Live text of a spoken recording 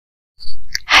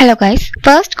Hello guys,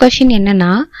 first question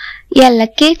என்னன்னா a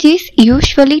luggage is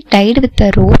usually tied with a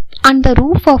rope on the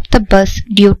roof of the bus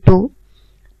due to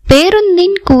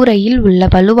பேருந்தின் கூரையில் உள்ள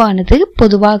வலுவானது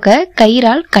பொதுவாக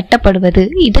கயிறால் கட்டப்படுவது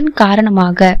இதன்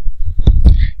காரணமாக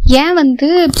ஏன்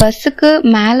பஸ்ஸுக்கு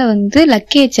மேல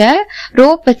லக்கேஜை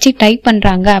ரோப் வச்சு டை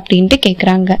பண்றாங்க அப்படின்ட்டு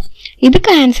கேக்குறாங்க.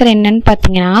 இதுக்கு ஆன்சர் என்னன்னு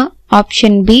பாத்தீங்கன்னா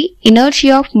option B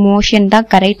inertia of motion தான்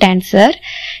கரெக்ட் ஆன்சர்.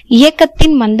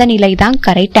 இயக்கத்தின் மந்த நிலை தான்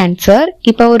கரெக்ட் ஆன்சர்.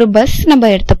 இப்ப ஒரு பஸ் நம்ம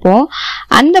எடுத்துப்போம்.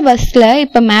 அந்த பஸ்ல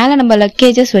இப்ப மேல நம்ம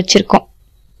லக்கேஜஸ் வச்சிருக்கோம்.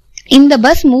 இந்த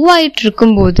பஸ் மூவ் ஆயிட்டு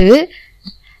இருக்கும்போது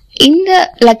இந்த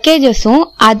லக்கேஜஸும்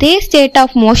அதே ஸ்டேட்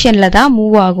ஆஃப் மோஷன்ல தான்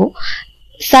மூவ் ஆகும்.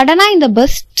 சடனா இந்த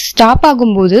பஸ் ஸ்டாப்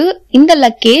ஆகும்போது இந்த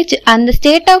லக்கேஜ் அந்த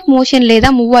ஸ்டேட் ஆஃப் மோஷன்லேயே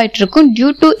தான் மூவ் ஆயிட்டு இருக்கும் due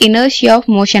to inertia of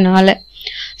மோஷனால.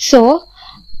 So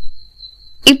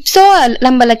இப்போ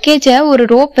நம்ம லக்கேஜ ஒரு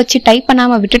ரோப் வச்சு டை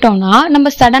பண்ணாம விட்டுட்டோம்னா நம்ம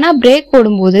சடனா பிரேக்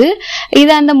போடும்போது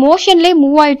இது அந்த மோஷன்லயே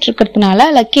மூவ் ஆயிட்டு இருக்கிறதுனால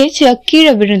லக்கேஜ்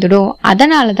கீழே விழுந்துடும்.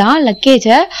 அதனாலதான் லக்கேஜ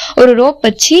ஒரு ரோப்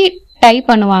வச்சு டை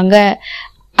பண்ணுவாங்க.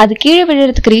 அது கீழே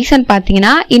விழுறதுக்கு ரீசன்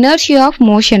பாத்தீங்கன்னா இனர்ஷியா ஆஃப்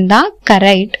மோஷன் தான்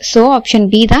கரெக்ட். ஸோ ஆப்ஷன்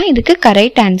பி தான் இதுக்கு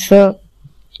கரெக்ட் ஆன்சர்.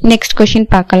 நெக்ஸ்ட் கொஸ்டின்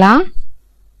பார்க்கலாம்.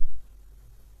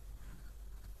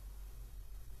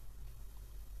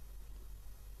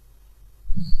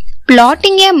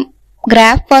 Plotting a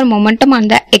graph for momentum on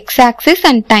the x-axis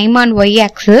and time on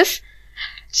y-axis,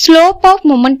 slope of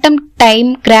momentum time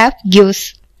graph gives.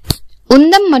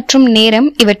 உந்தம் மற்றும் நேரம்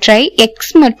இவற்றை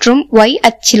x மற்றும் y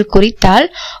அச்சில் குறித்தால்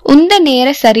உந்த நேர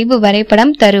சரிவு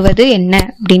வரைபடம் தருவது என்ன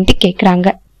அப்படின்ட்டு கேக்குறாங்க.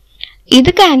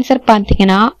 இதுக்கு ஆன்சர்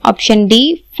பாத்தீங்கன்னா ஆப்ஷன் டி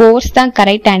ஃபோர்ஸ் தான்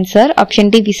கரெக்ட் ஆன்சர்.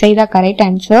 ஆப்ஷன் டி விசை தான் கரெக்ட்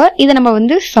ஆன்சர். இதை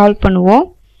நம்ம சால்வ் பண்ணுவோம்.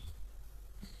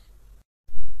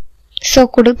 ஸோ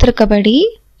கொடுத்திருக்கபடி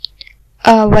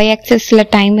y ஆக்சிஸ்ல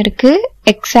டைம் இருக்கு,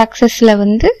 x ஆக்சிஸ்ல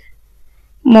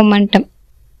மொமெண்டம்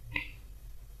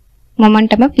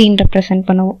பீன் ரெப்ரசன்ட்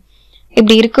பண்ணுவோம்.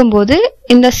 இப்படி இருக்கும்போது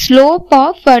இந்த slope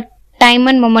of time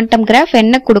and momentum graph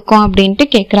என்ன கொடுக்கும் அப்படின்ட்டு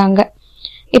கேக்குறாங்க.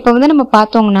 இப்ப நம்ம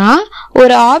பார்த்தோம்னா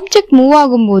ஒரு ஆப்ஜெக்ட் மூவ்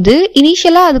ஆகும்போது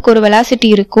இனிஷியலா அதுக்கு ஒரு வெலாசிட்டி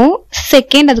இருக்கும்,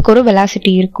 செகண்ட் அதுக்கு ஒரு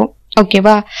வெலாசிட்டி இருக்கும்.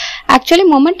 ஓகேவா? ஆக்சுவலி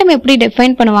மொமெண்டம் எப்படி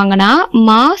டிஃபைன் பண்ணுவாங்கன்னா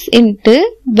மாஸ் இன்டு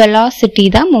வெலாசிட்டி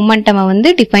தான்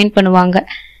மொமெண்டம் டிஃபைன் பண்ணுவாங்க.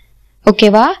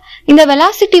 ஓகேவா? இந்த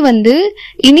வெலாசிட்டி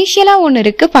இனிஷியலா ஒன்னு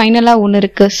இருக்கு, ஃபைனலா ஒன்னு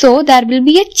இருக்கு. So there will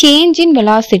be a change in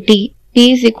velocity. p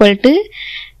is equal to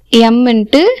m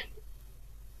into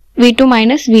v2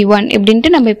 minus v1 இப்படின்ட்டு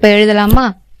நம்ம இப்ப எழுதலாமா?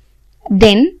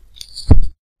 தென்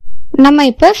நம்ம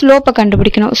இப்ப ஸ்லோப்பை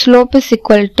கண்டுபிடிக்கணும். Slope is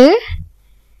equal to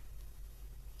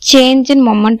change in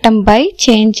momentum by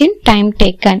change in time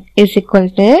taken is equal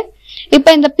to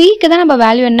இப்ப இந்த p க்கு தான் நம்ம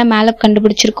வேல்யூ என்ன மேல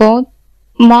கண்டுபிடிச்சிருக்கோம்,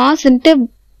 mass into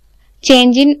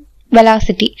change in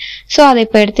velocity. So அதை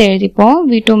இப்ப எடுத்து எழுதிப்போம்.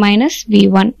 v2 minus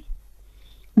v1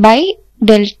 by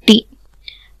del t.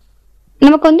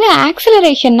 நமக்கு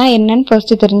ஆக்சிலரேஷன்னா என்னன்னு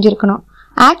ஃபர்ஸ்ட் தெரிஞ்சிருக்கணும்.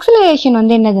 ஆக்சிலரேஷன்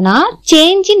என்னதுன்னா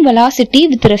change in velocity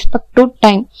with respect to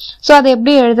time. So அதை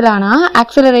எப்படி எழுதலாம்னா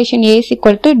acceleration a is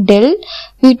equal to del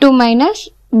v2 minus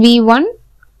v1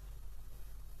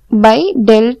 by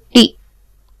del t.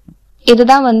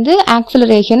 இதுதான்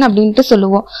ஆக்சிலரேஷன் அப்படின்ட்டு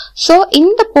சொல்லுவோம். சோ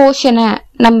இந்த போர்ஷனை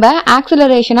நம்ம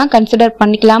ஆக்சிலரேஷனா கன்சிடர்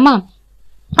பண்ணிக்கலாமா?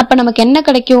 அப்ப நமக்கு என்ன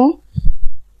கிடைக்கும்?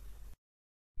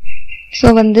 So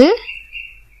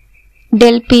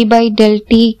del p by del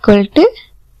t equal to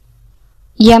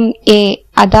ma,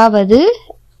 அதாவது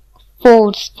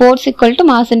force equal to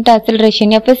mass into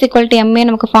acceleration. f is equal to ma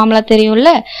நமக்கு ஃபார்முலா தெரியும்ல.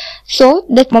 So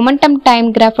the momentum time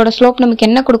graph ஓட ஸ்லோப் நமக்கு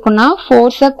என்ன கொடுக்கும்னா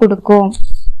ஃபோர்ஸ கொடுக்கும்.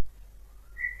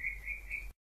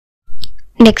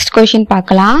 நெக்ஸ்ட் क्वेश्चन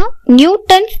பார்க்கலாம்.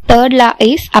 Newton's third law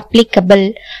is applicable.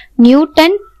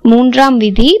 Newton மூன்றாம்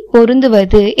விதி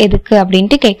பொருந்துவது எதுக்கு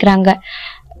அப்படின்ட்டு கேக்குறாங்க.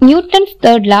 Newton's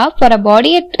third law for a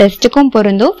body at restக்கும்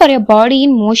பொருந்தும், for a body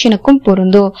in motionக்கும்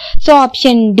பொருந்தும். So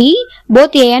option D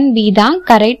both a and b தான்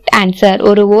கரெக்ட் ஆன்சர்.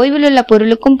 ஒரு ஓய்வில் உள்ள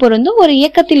பொருளுக்கும் பொருந்தும், ஒரு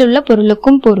இயக்கத்தில் உள்ள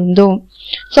பொருளுக்கும் பொருந்தும்.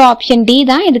 சோ ஆப்ஷன் டி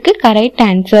தான் இதுக்கு correct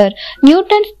answer.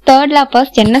 Newton's third law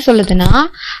first என்ன சொல்லுதுன்னா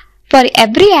for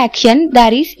every action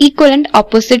there is equal and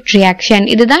opposite reaction.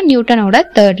 இதுதான் நியூட்டனோட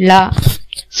third law.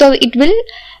 So it will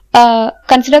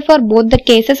consider for both the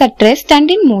cases at rest and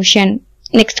in motion.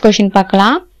 Next question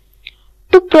பார்க்கலாம்.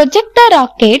 To project the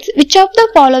rockets, which of the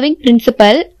following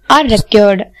principle are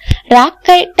required?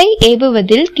 ராக்கெட்டை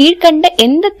ஏவுவதில் கீழ்கண்ட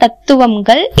எந்த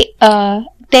தத்துவங்கள்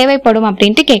தேவைப்படும்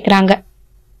அப்படின்ட்டு கேக்குறாங்க.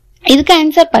 இதுக்கு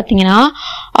ஆன்சர் பாத்தீங்கன்னா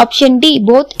option D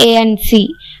both A and C.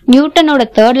 நியூட்டனோட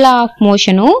third law of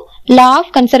motionம் law of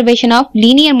conservation of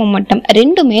linear momentum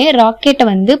ரெண்டுமே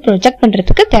ராக்கெட்டை ப்ரொஜெக்ட்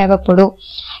பண்றதுக்கு தேவைப்படும்.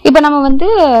 இப்ப நம்ம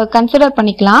கன்சிடர்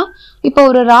பண்ணிக்கலாம். இப்போ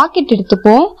ஒரு ராக்கெட்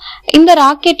எடுத்துப்போம். இந்த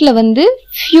ராக்கெட்ல வந்து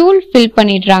ஃபியூல் ஃபில்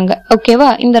பண்ணிடுறாங்க. ஓகேவா?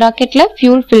 இந்த ராக்கெட்ல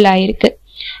ஃபியூல் ஃபில் ஆயிருக்கு.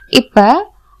 இப்ப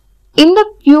இந்த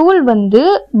ஃபியூல் வந்து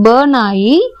பர்ன்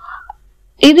ஆகி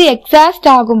இது எக்ஸாஸ்ட்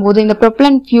ஆகும்போது, இந்த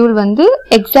ப்ரொப்பலன்ட் ஃபியூல் வந்து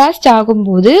எக்ஸாஸ்ட்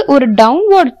ஆகும்போது ஒரு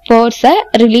டவுன்வர்ட் ஃபோர்ஸை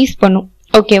ரிலீஸ் பண்ணும்.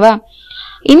 ஓகேவா?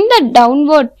 இந்த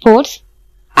downward force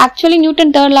actually Newton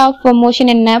third law of motion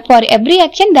என்ன, for every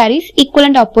action there is equal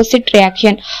and opposite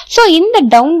reaction. so இந்த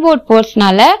downward force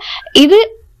நால இது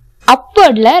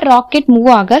upwardல rocket move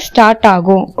ஆக start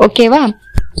ஆகும். ஓகேவா?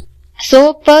 so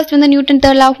first வந்து Newton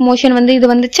third law of motion வந்து இது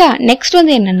வந்துச்சா. next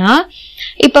வந்து என்னன்னா,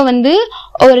 இப்ப வந்து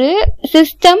ஒரு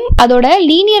சிஸ்டம் அதோட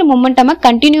லீனியர் மொமெண்டமை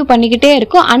கண்டினியூ பண்ணிக்கிட்டே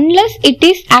இருக்கும் unless it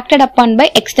is acted upon by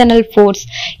external force.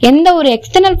 எந்த ஒரு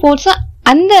எக்ஸ்டர்னல் ஃபோர்ஸும்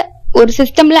அந்த ஒரு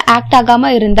சிஸ்டம்ல ஆக்ட் ஆகாம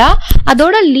இருந்தா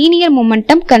அதோட லீனியர்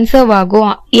மொமெண்டம் கன்சர்வ் ஆகும்.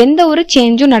 எந்த ஒரு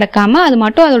சேஞ்சும் நடக்காம அது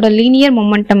மட்டும் அதோட லீனியர்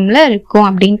மொமெண்டம்ல இருக்கும்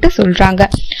அப்படின்ட்டு சொல்றாங்க.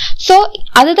 சோ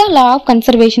அதுதான் law of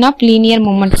conservation of linear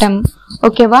momentum.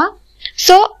 ஓகேவா?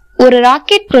 சோ ஒரு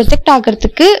ராக்கெட் ப்ரொஜெக்ட்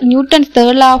ஆகிறதுக்கு நியூட்டன்ஸ்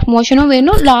தேர்ட் லா ஆஃப் மோஷனும்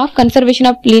வேணும், law of conservation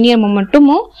of linear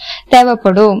மொமெண்டமும்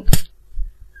தேவைப்படும்.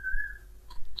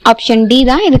 ஆப்ஷன் டி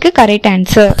தான் இதுக்கு கரெக்ட்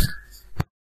ஆன்சர்.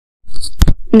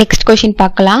 Next question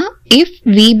பார்க்கலாம். If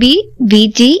VB,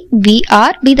 VG,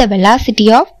 VR be the velocity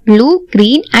of blue,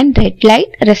 green and red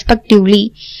light respectively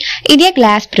in a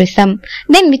glass prism,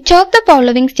 then which of the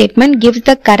following statement gives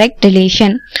the correct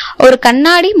relation? ஒரு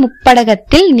கண்ணாடி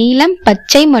முப்படகத்தில் நீலம்,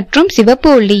 பச்சை மற்றும்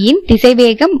சிவப்பு ஒளியின்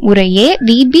திசைவேகம் முறையே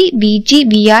VB, VG,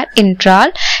 VR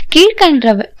என்றால்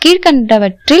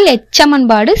கீழ்கண்டவற்றில்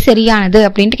எச்சமன்பாடு சரியானது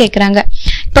அப்படின்ட்டு கேக்குறாங்க.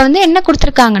 இப்ப வந்து என்ன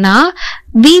கொடுத்திருக்காங்கன்னா,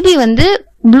 VB வந்து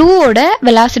ப்ளூவோட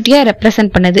வெலாசிட்டியை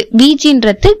ரெப்ரசென்ட் பண்ணுது,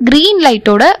 விஜின்றது கிரீன்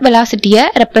லைட்டோட வெலாசிட்டியை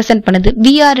ரெப்ரசென்ட் பண்ணுது,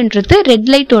 விஆர்ன்றது ரெட்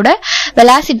லைட்டோட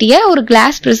வெலாசிட்டியை ஒரு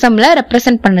கிளாஸ் பிரிசம்ல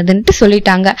ரெப்ரசென்ட் பண்ணுதுன்னு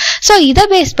சொல்லிட்டாங்க. சோ இதை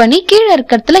பேஸ் பண்ணி கீழே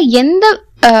இருக்கிறதுல எந்த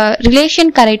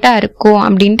ரிலேஷன் கரெக்டா இருக்கும்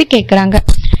அப்படின்ட்டு கேக்குறாங்க.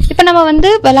 இப்ப நம்ம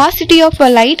வந்து வெலாசிட்டி ஆஃப்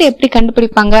லைட் எப்படி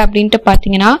கண்டுபிடிப்பாங்க அப்படின்ட்டு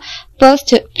பாத்தீங்கன்னா,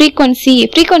 ஃபர்ஸ்ட்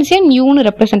ஃப்ரீக்வன்சியை நியூன்னு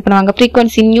ரெப்ரசென்ட் பண்ணுவாங்க.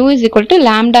 Frequency new is equal to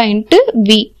lambda into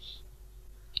we.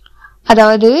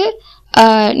 அதாவது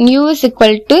நியூ இஸ்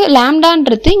ஈக்குவல் டு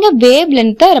லாம்டான்றது இங்க வேவ்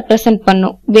லென்த்தை ரெப்ரசென்ட்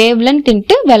பண்ணும். வேவ் லென்த்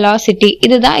இன்டு வெலாசிட்டி,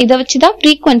 இதுதான், இதை வச்சுதான்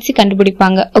ஃப்ரீக்வன்சி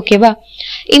கண்டுபிடிப்பாங்க. ஓகேவா?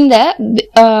 இந்த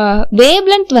வேவ்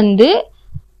லென்த் வந்து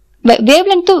வேவ்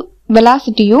லென்த்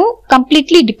வெலாசிட்டியும்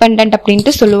கம்ப்ளீட்லி டிபெண்டன்ட்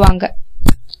அப்படின்ட்டு சொல்லுவாங்க.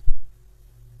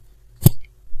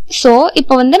 சோ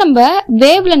இப்ப வந்து நம்ம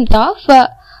wave length of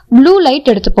blue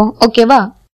light எடுத்துப்போம். ஓகேவா?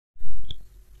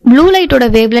 ப்ளூ லைட்டோட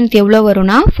வேவ் லென்த் எவ்வளவு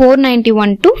வரும்னா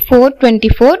 491 to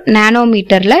 424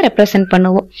 நானோமீட்டர்ல ரெப்ரசென்ட்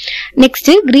பண்ணுவோம்.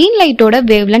 நெக்ஸ்ட் கிரீன் லைட்டோட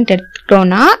வேவ் லென்த்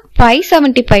எடுத்துட்டோம்னா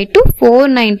 575 to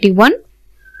 491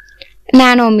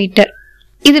 நானோமீட்டர்.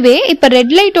 இதுவே இப்ப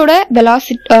ரெட் லைட்டோட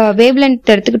வெலாசிட்டி வேவ்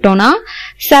லென்த் எடுத்துக்கிட்டோம்னா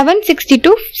 760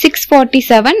 to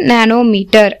 647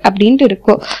 நானோமீட்டர் அப்படின்ட்டு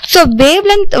இருக்கும். சோ வேவ்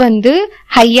லென்த் வந்து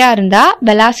ஹையா இருந்தா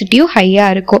வெலாசிட்டியும் ஹையா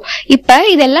இருக்கும். இப்ப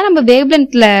இதெல்லாம் நம்ம வேவ்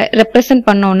லென்த்ல ரெப்ரசென்ட்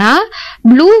பண்ணோம்னா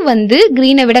ப்ளூ வந்து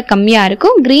கிரீனை விட கம்மியா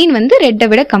இருக்கும், கிரீன் வந்து ரெட்டை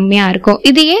விட கம்மியா இருக்கும்.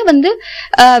 இதையே வந்து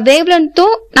வேவ்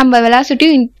லென்த்தும் நம்ம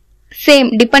வெலாசிட்டியும் சேம்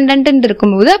டிபெண்டன்ட்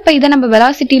இருக்கும்போது அப்ப இதை நம்ம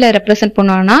வெலாசிட்டியில ரெப்ரசென்ட்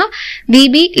பண்ணோம்னா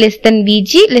VB less than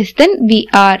VG less than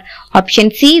VR.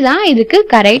 Option C தான் இதுக்கு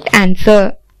கரெக்ட் ஆன்சர்.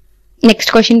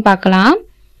 நெக்ஸ்ட் கொஸ்டின் பார்க்கலாம்.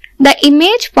 The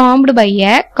image formed by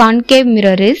a concave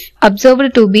mirror is observed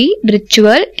to be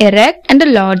virtual, erect and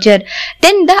larger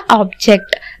than the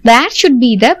object. Where should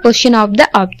be the position of the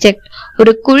object?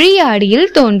 ஒரு குழியாடியில்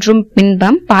தோன்றும்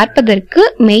பின்பம் பார்ப்பதற்கு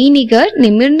மெய்நிகர்,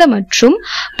 நிமிர்ந்த மற்றும்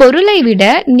பொருளை விட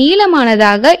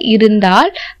நீளமானதாக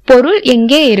இருந்தால் பொருள்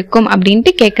எங்கே இருக்கும்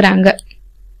அப்படின்ட்டு கேக்குறாங்க.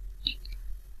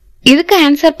 இதுக்கு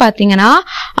ஆன்சர் பாத்தீங்கன்னா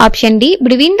option D,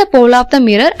 between the pole of the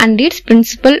mirror and it's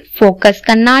principal focus.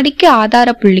 கண்ணாடிக்கு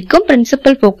ஆதார புள்ளிக்கும்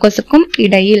பிரின்சிபல் போக்கஸுக்கும்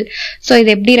இடையில். சோ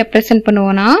இதை எப்படி ரெப்ரசென்ட்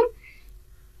பண்ணுவோம்னா,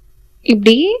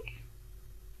 இப்படி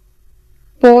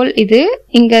போல் இது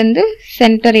இங்க இருந்து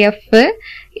சென்டர் எஃப்,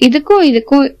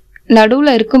 இதுக்கும்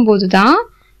நடுவுல இருக்கும் போதுதான்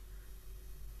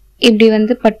இப்படி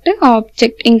வந்து பட்டு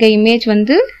ஆப்ஜெக்ட் இங்க இமேஜ்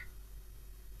வந்து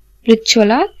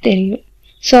விர்ச்சுவலா தெரியும்.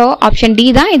 சோ ஆப்ஷன் டி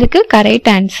தான் இதுக்கு கரெக்ட்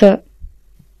ஆன்சர்.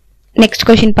 நெக்ஸ்ட்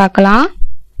क्वेश्चन பார்க்கலாம்.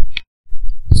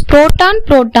 Proton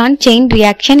proton chain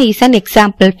reaction is an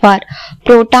example for.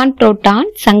 Proton proton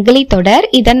சங்கிலி தொடர்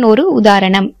இதன் ஒரு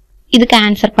உதாரணம். இதுக்கு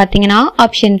ஆன்சர் பாத்தீங்கன்னா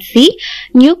ஆப்ஷன் சி,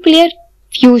 நியூக்ளியர்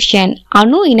ஃபியூஷன்,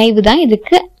 அணு இணைவு தான்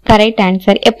இதுக்கு கரெக்ட்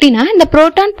ஆன்சர். எப்படின்னா இந்த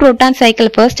புரோட்டான் புரோட்டான்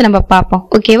சைக்கிள் ஃபர்ஸ்ட் நம்ம பார்ப்போம்.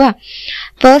 ஓகேவா?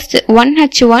 ஃபர்ஸ்ட்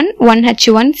 1H1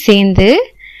 1H1 சேர்ந்து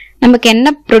நமக்கு என்ன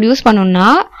ப்ரொடியூஸ்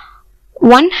பண்ணணும்னா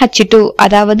 1H2,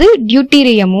 அதாவது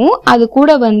டியூட்டீரியமும் அது கூட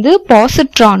வந்து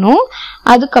பாசிட்ரானும்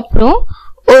அதுக்கப்புறம்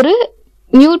ஒரு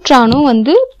நியூட்ரானும்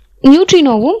வந்து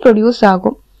நியூட்ரினோவும் ப்ரொடியூஸ்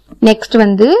ஆகும். நெக்ஸ்ட்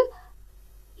வந்து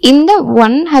இந்த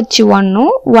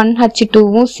 1H1ம்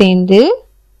 1H2வும் சேர்ந்து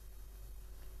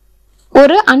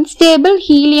ஒரு அன்ஸ்டேபிள்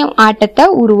ஹீலியம் ஆட்டத்தை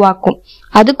உருவாக்கும்.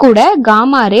 அது கூட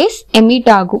காமா ரேஸ்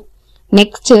எமிட் ஆகும்.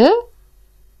 நெக்ஸ்ட்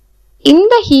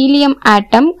இந்த ஹீலியம்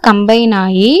ஆட்டம் கம்பைன்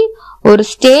ஆகி ஒரு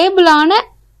ஸ்டேபிளான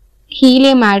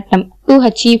ஹீலியம் ஆட்டம்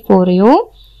 2He4யும்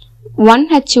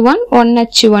 1H1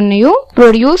 1H1யும்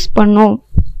ப்ரொடியூஸ் பண்ணும்.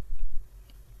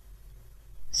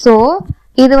 ஸோ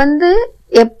இது வந்து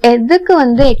எதுக்கு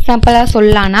வந்து எக்ஸாம்பிளா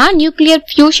சொல்லலாம்னா நியூக்ளியர்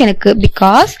ஃபியூஷனுக்கு.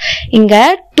 பிகாஸ் இங்க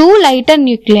 2 lighter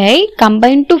nuclei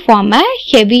combine to form a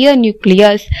heavier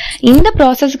nucleus. இந்த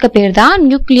ப்ராசஸ்க்கு பேர் தான்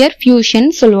நியூக்ளியர் ஃபியூஷன்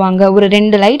சொல்லுவாங்க. ஒரு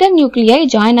 2 lighter nuclei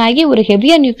ஜாயின் ஆகி ஒரு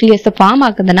ஹெவியர் நியூக்ளியஸ் ஃபார்ம்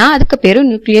ஆகுதுன்னா அதுக்கு பேரு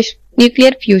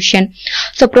nuclear fusion.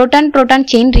 So proton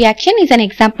chain reaction is an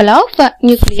example of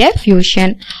nuclear fusion.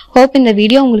 Hope இந்த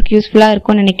வீடியோ உங்களுக்கு யூஸ்ஃபுல்லா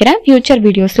இருக்கும்னு நினைக்கிறேன். ஃபியூச்சர்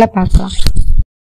வீடியோஸ்ல பார்க்கலாம்.